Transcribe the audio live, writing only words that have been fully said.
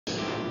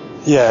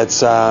Yeah,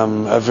 it's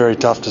a very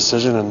tough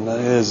decision, and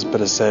there's a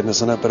bit of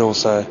sadness in it, but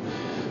also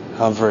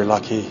I'm very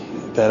lucky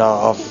that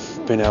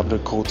I've been able to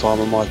call time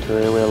in my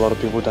career where a lot of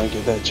people don't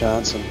get that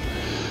chance, and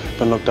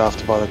been looked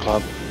after by the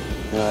club.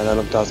 You know, they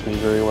looked after me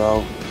very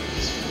well.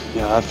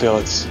 You know, I feel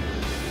it's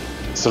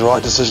the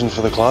right decision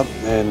for the club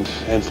and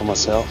for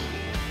myself.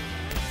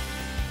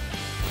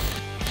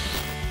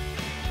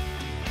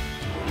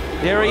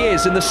 There he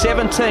is in the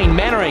 17,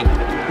 Mannering,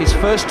 his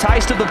first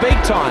taste of the big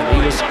time.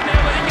 He was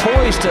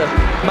poised to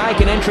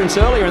make an entrance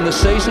earlier in the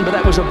season, but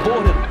that was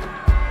aborted.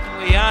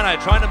 Liano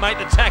trying to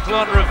make the tackle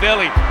on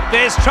Ravelli.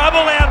 There's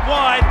trouble out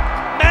wide.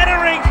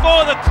 Mannering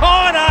for the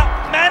corner.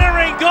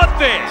 Mannering got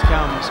there.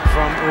 Comes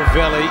from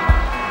Ravelli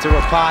to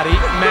Rapati.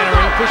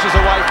 Mannering pushes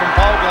away from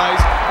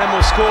Polglaze and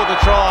will score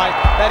the try.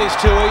 That is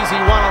too easy,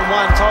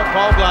 one-on-one type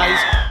Polglaze.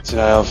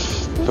 You know, I've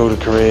built a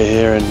career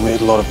here and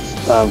met a lot of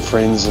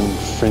friends and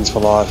friends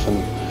for life,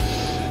 and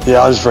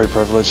yeah, I was very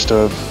privileged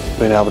to have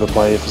been able to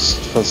play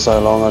for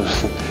so long.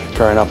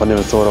 Growing up, I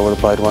never thought I would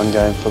have played one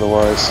game for the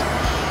Warriors.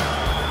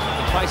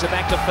 He plays it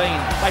back to Fiend.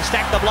 They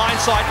stack the blind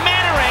side.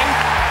 Mannering,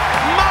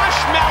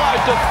 marshmallow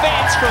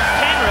defence from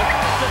Penrith.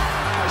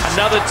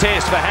 Another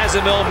test for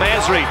Hazem El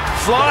Masri,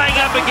 flying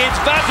up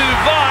against Batu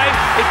Vai.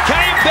 It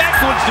came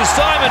backwards to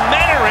Simon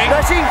Mannering.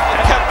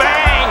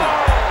 Kabang!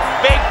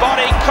 Big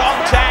body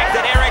contact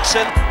at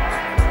Ericsson.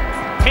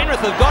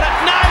 Penrith have got it.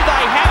 No,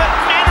 they haven't.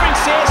 Mannering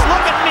says,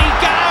 look at me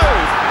go.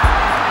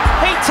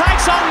 He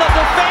takes on the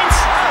defence.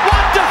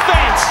 What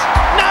defence?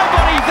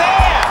 Nobody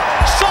there.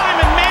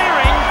 Simon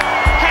Mannering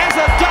has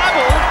a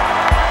double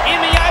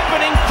in the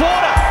opening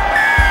quarter.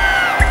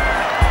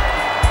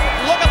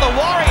 Look at the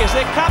Warriors.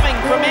 They're coming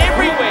from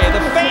everywhere.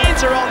 The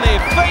fans are on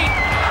their feet.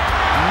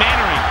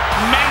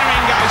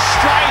 Mannering goes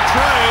straight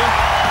through.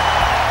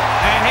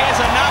 And here's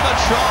another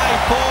try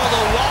for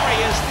the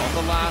Warriors.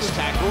 The last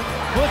tackle.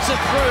 Puts it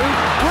through.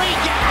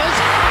 Regathers.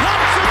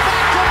 Lumps it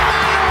back to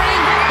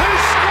Mannering, who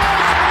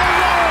scores for the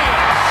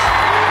Warriors.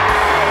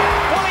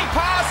 Pulling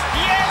pass.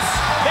 Yes.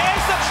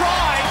 There's the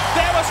try.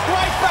 There was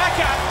great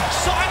backup.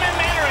 Simon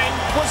Mannering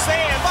was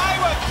there. They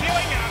were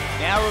queuing up.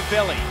 Now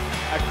Ravelli.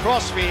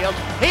 Across field.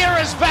 Here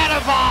is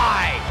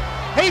Batavai.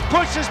 He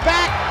pushes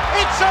back.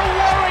 It's a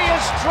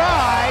Warriors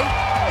try.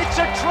 It's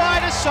a try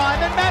to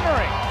Simon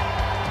Mannering.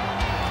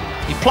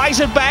 He plays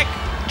it back.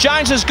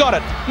 Jones has got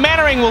it.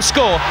 Mannering will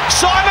score.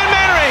 Simon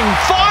Mannering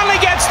finally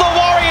gets the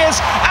Warriors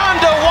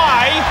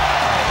underway.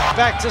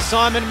 Back to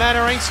Simon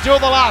Mannering, still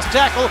the last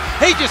tackle.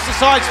 He just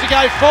decides to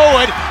go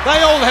forward.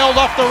 They all held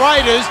off the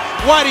Raiders,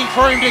 waiting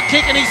for him to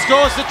kick, and he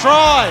scores the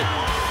try.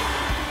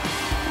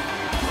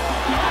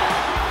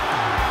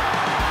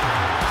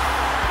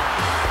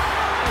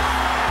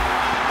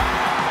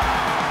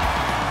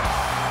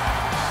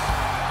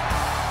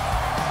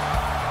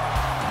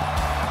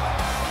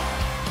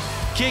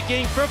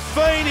 Kicking for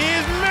Fiend,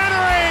 here's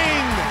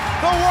Mannering!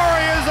 The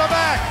Warriors are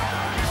back!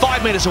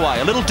 5 metres away,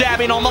 a little dab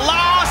in on the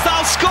last,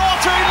 they'll score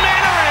through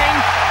Mannering!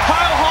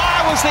 Ho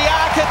High was the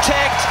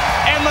architect,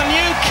 and the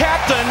new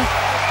captain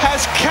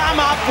has come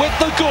up with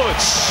the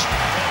goods.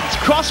 It's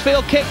a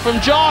crossfield kick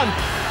from John.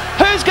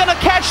 Who's going to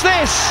catch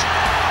this?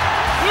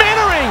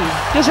 Mannering!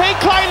 Does he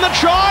claim the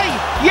try?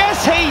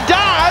 Yes, he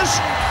does!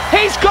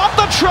 He's got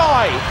the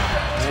try!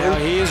 Now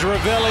here's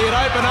Ravelli, it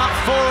opened up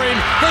for him,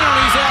 then on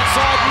his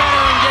outside,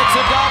 Mannering gets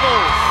a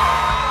double.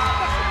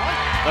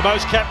 The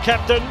most capped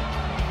captain,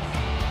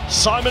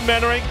 Simon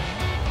Mannering.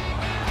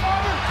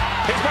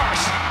 Here's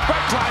Morris,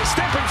 great play,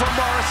 stepping from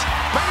Morris,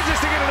 manages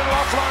to get a little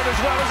offload as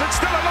well as it's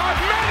still alive.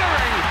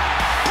 Mannering,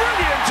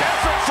 brilliant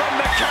effort from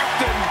the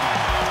captain.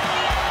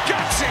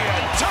 Gutsy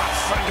and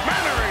tough, and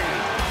Mannering.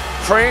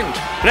 Friend,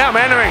 now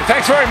Mannering,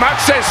 thanks very much,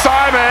 says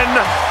Simon.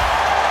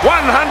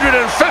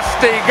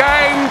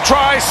 150-game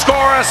try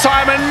scorer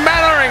Simon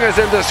Mannering is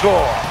in the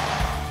score.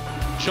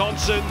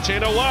 Johnson,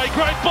 10 away,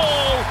 great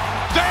ball.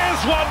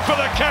 There's one for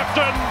the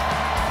captain.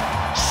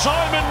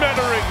 Simon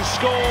Mannering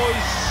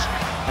scores.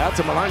 Out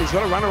to Malone, he's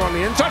got a runner on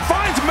the inside,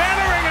 finds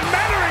Mannering, and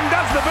Mannering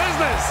does the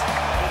business.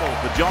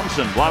 For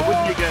Johnson, why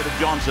wouldn't you go to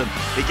Johnson?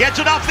 He gets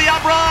it off the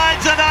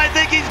uprights, and I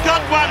think he's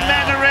got one,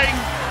 Mannering.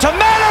 To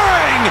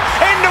Mannering!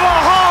 Into a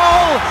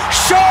hole!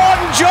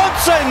 Sean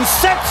Johnson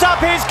sets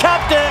up his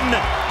captain!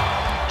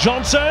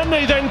 Johnson,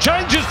 he then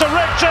changes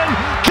direction,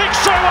 kicks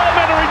through while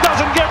Mannering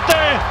doesn't get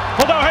there.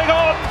 Although, hang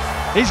on,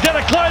 he's going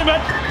to claim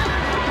it.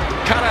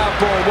 Cut out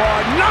ball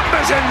wide,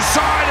 numbers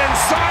inside, and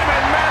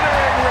Simon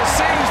Mannering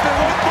receives the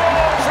good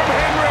ball from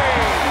Henry.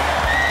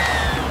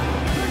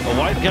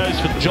 Away it goes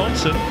for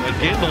Johnson.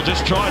 Again, they'll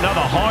just try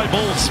another high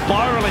ball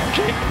spiralling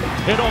kick.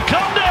 It'll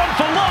come down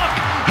for luck.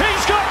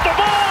 He's got the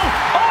ball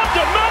on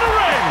to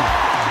Mannering.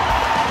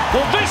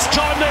 Well, this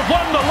time they've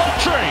won the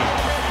lottery.